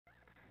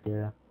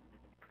Yeah.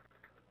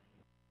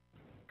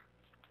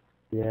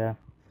 Yeah.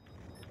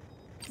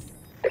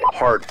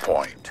 Hard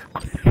point.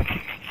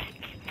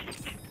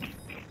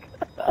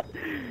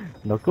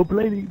 No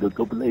complaining,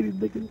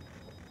 nigga.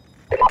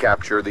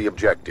 Capture the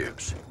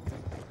objectives.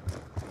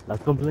 No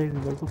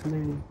complaining, no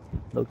complaining.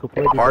 No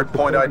complaining. Hard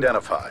point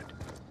identified.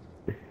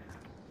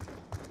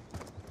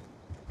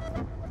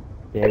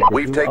 Yeah,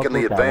 We've taken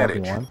the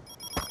advantage.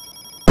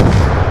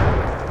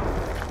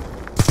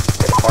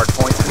 Hard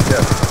point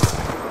contested.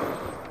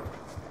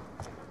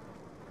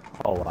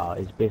 Oh wow,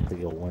 it's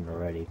basically a win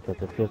already,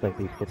 because it feels like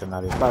these kids are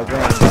not even...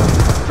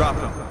 Drop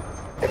them.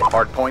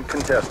 Hard point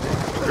contested.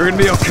 You're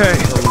gonna be okay.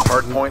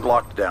 Hard point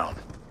locked down.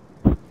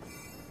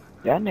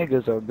 Y'all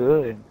niggas are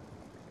good.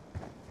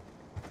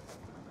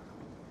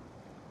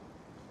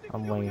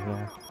 I'm waiting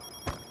here.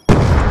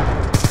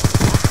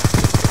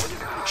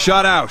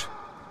 Shot out.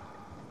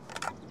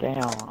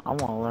 Damn, I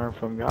wanna learn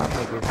from y'all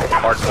niggas.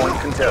 Hard point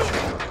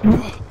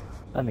contested.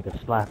 That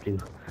nigga slapped you.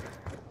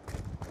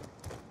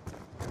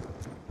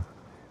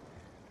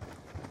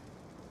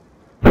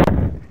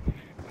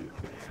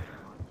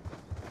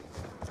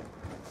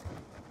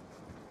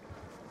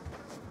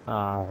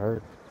 I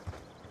heard.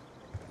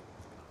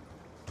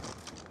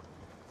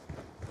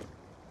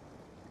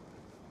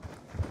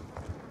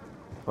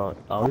 But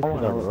I was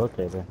gonna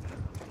rotate it.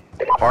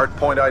 Hard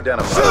point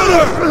identified.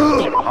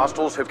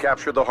 Hostiles have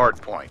captured the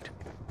hard point.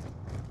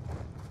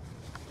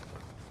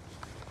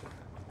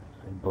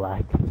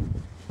 Black.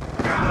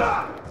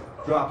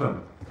 Drop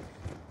them.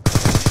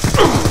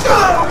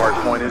 Hard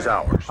point is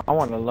ours. I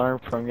wanna learn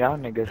from y'all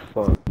niggas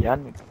for y'all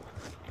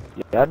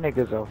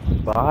niggas are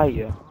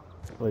fire.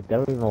 But they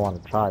don't even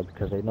want to try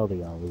because they know they're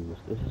gonna lose.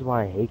 This is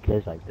why I hate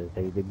kids like this.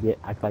 They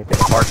act like they...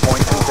 Hard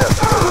point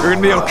contested. You're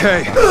gonna be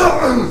okay.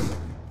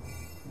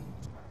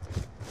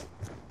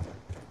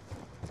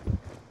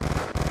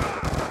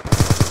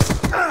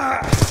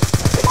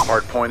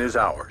 Hard point is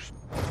ours.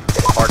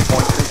 Hard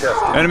point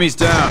contested. Enemies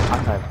down.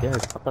 I'm not scared. I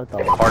thought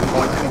that was... Hard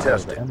point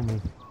contested. The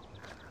enemy.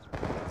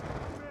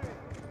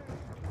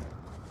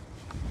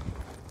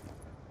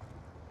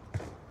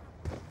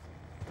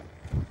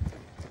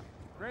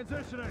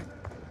 Transitioning.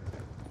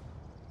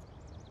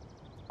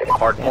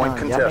 Hard point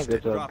Damn, y'all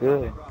contested. niggas are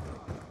good.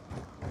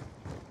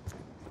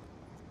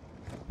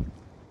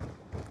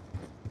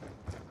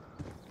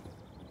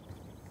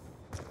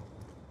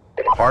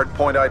 Hard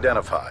point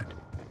identified.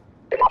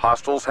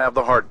 Hostiles have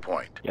the hard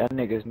point. Y'all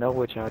niggas know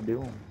what y'all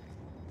doing.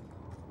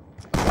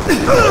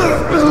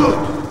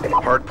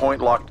 Hard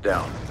point locked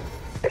down.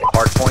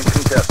 Hard point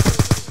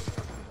contested.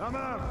 I'm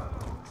out.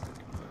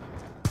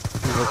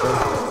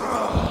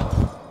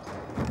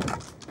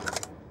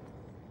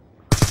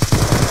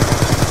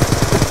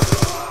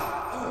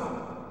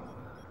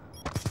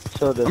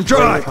 So the I'm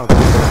dry.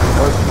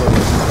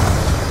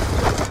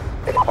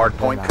 Hard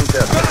point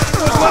contested.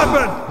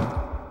 Weapon.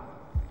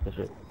 That's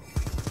it.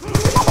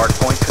 Hard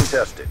point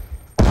contested.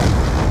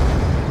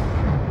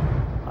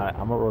 Alright,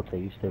 I'm gonna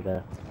rotate. You stay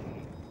there.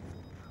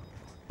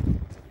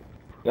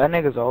 y'all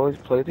niggas always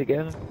play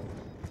together.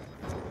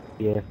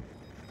 Yeah.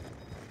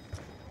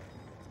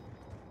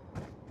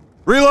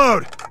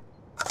 Reload.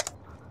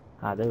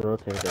 Ah, they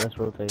rotate. Let's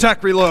rotate.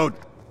 Tech reload.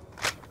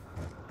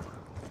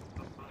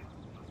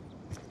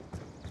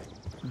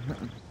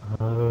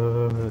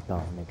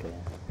 No, nigga.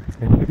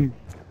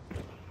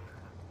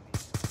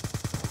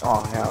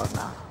 Oh hell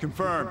nah.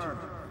 Confirmed.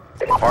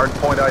 Hard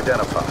point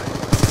identified.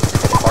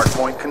 Hard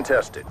point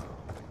contested.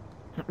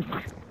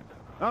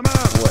 I'm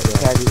out. What?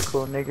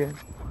 Tactical nigga.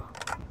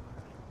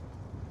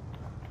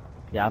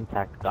 Yeah, I'm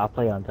tactical. I'm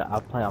playing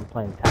tactical.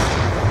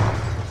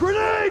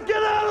 Grenade!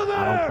 Get out of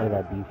I don't play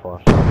there! that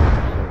default shit. So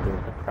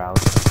there's the crowd.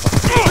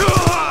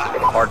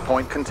 Hard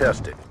point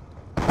contested.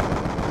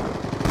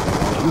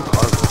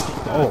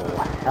 Oh,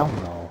 hell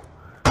no.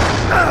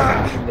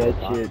 I seen that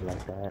shit.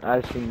 Like that.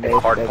 I seen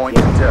that. Hard that point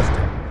shit.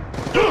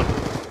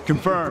 contested.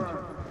 Confirmed.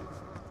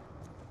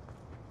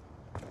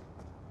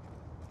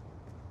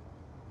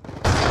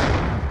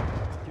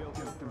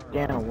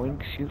 Damn,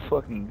 Winks, you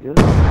fucking good.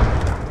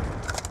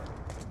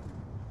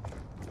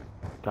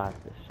 Got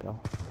this, yo.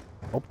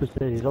 Open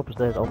stairs, open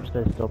stairs, open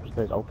stairs, open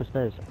stairs, open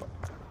stairs.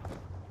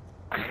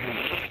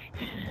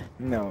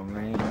 No,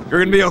 man.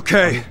 You're gonna be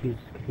okay.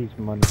 He's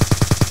money.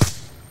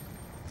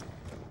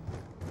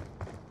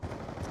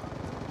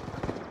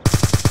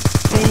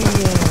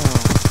 Damn.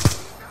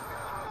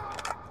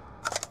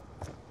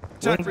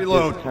 Tech Winks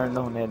reload. just turned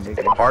on that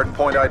nigga. Hard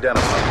point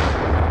identified.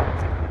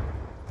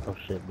 Oh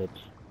shit, bitch.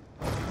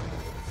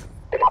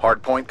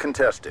 Hard point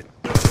contested.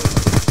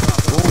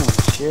 Oh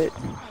shit.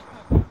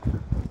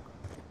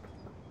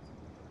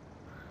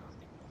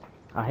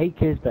 I hate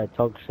kids that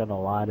talk shit a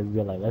lot and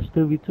be like, let's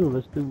 2v2,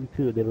 let's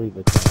 2v2, they leave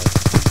it.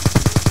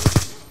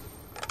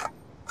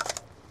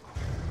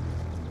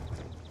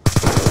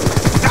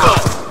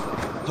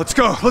 Let's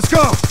go. Let's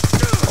go.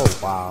 Oh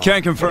wow.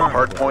 Can't confirm.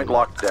 Hard point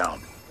locked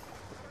down.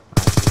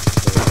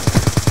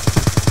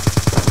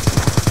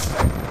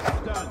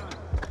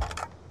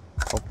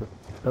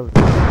 Oh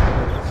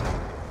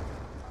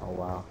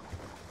wow.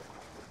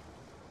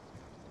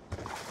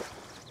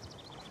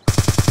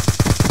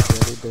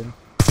 did.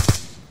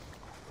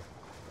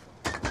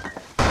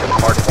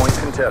 Hardpoint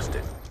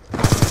contested.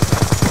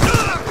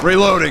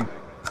 Reloading.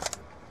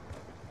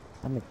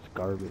 That makes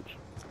garbage.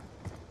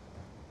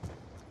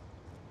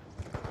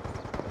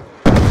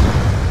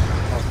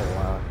 Oh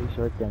wow, he's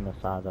right there on the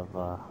side of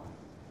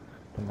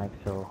the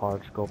next hill,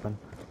 hard scoping.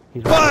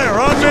 He's Fire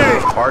on me!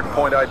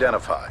 Hardpoint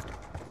identified.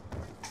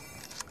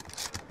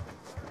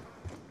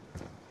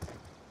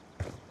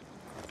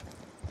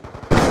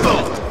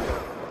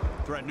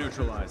 Threat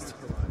neutralized.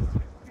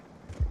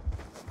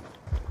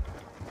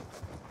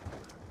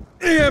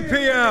 EMP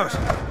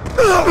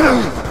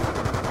out!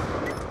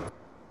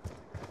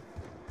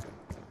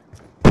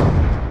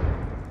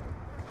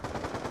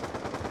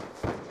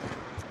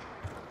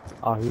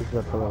 Oh, he's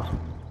the first.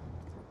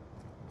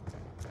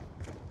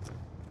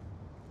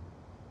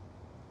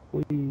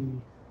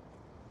 Whee.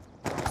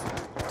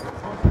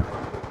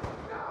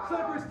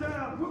 Sniper's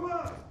down! Move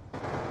up!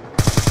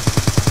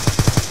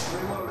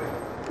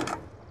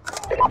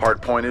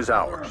 Hardpoint is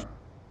ours.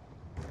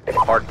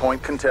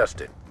 Hardpoint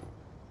contested.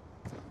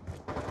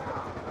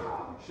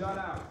 Shut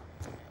out.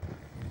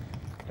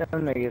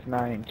 Them niggas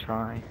not even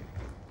trying.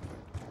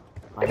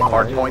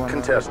 Hardpoint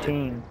contested.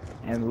 Team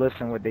and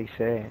listen what they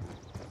said.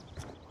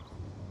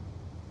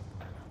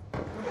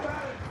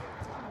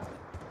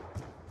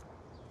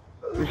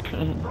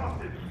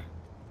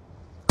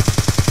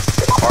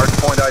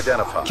 Hardpoint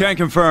identified. Can't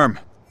confirm.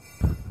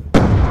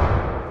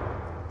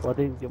 What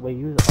did we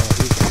use?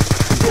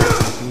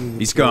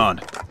 He's gone.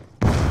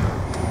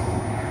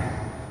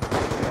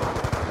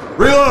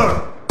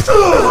 Reload!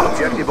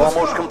 Objective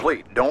almost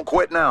complete. Don't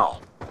quit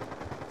now.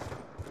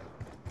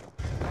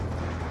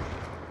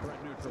 Threat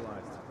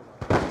neutralized.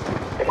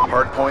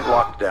 Hardpoint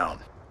locked down.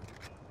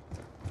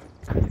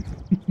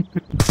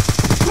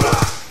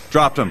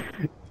 Dropped him.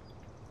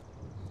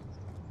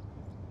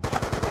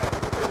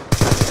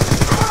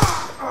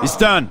 He's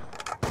done.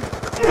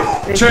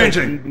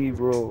 Changing. DB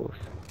rules.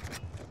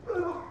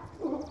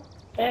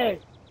 Hey,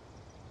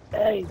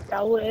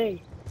 that was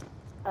hey.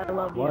 I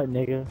love you. What,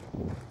 nigga?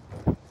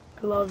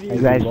 I love you.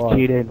 You guys lost.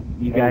 cheated.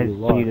 You Hey, guys you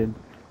lost. cheated.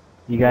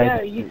 You guys,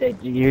 Yeah, you said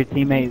your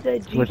teammate you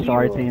said switched to GG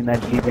our rules. team.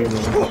 That's You said GG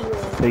rules. GG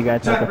rules. So you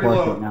guys have to Check force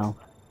reload. it now.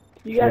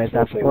 You guys guys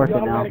have to forfeit. force You it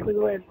now. automatically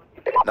win.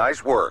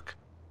 Nice work.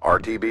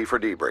 RTB for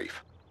debrief.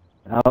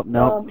 Oh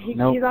no, He's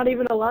nope. not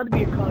even allowed to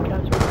be a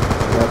concaster.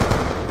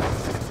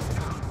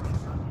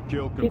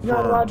 Kill He's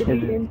not allowed to be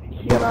in.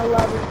 He's Yep. not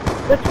allowed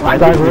to. That's why I I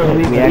thought did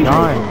we say were it.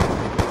 dying.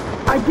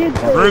 I did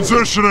say it.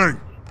 Transitioning!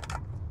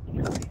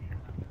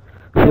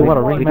 You want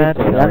a won. rematch?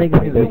 Y'all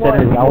niggas We said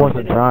won. y'all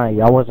wasn't trying.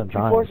 Y'all wasn't We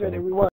trying. forfeited. We won.